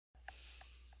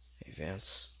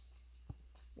Vance,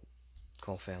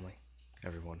 Cole family,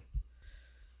 everyone.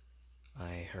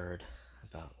 I heard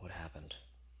about what happened,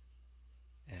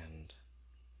 and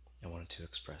I wanted to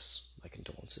express my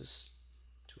condolences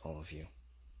to all of you.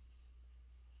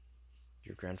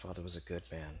 Your grandfather was a good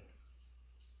man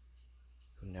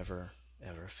who never,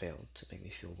 ever failed to make me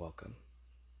feel welcome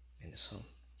in his home.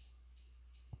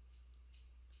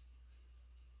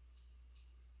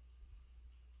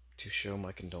 To show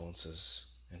my condolences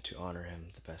and to honor him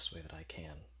the best way that I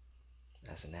can,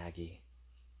 as an Aggie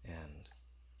and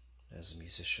as a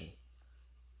musician,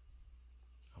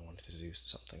 I wanted to do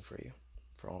something for you,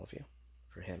 for all of you,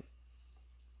 for him.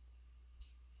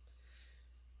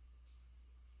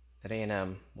 At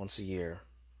A&M, once a year,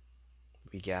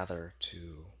 we gather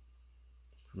to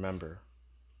remember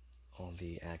all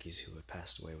the Aggies who had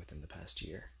passed away within the past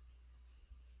year.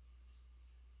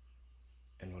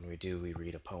 And when we do, we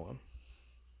read a poem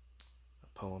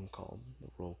called The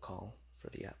Roll Call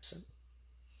for the Absent.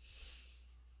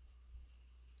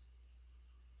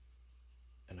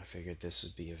 And I figured this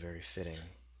would be a very fitting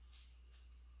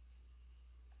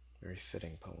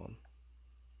poem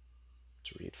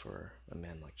to read for a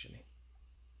man like Jimmy.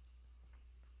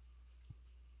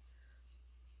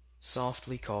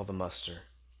 Softly call the muster,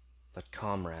 let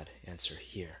comrade answer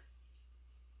here.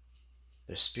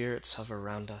 Their spirits hover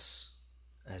round us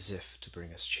as if to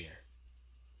bring us cheer.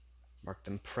 Mark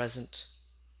them present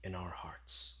in our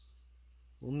hearts.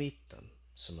 We'll meet them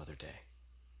some other day.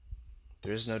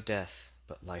 There is no death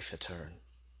but life etern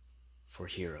for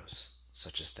heroes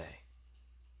such as they.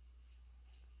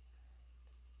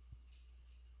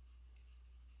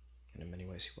 And in many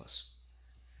ways he was.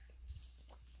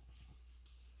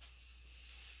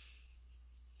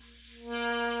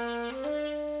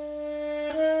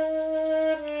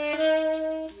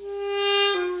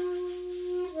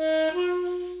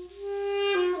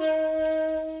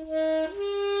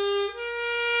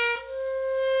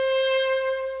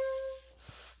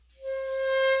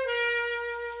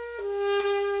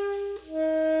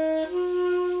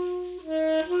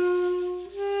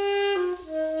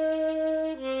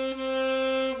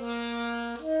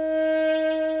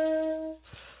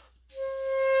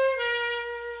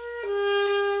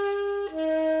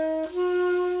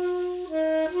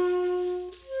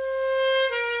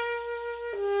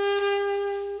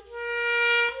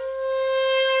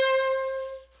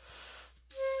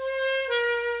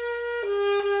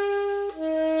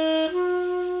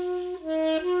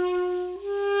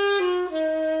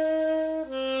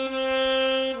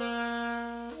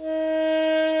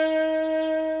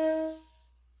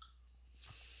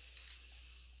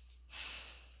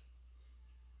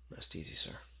 Rest easy,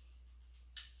 sir.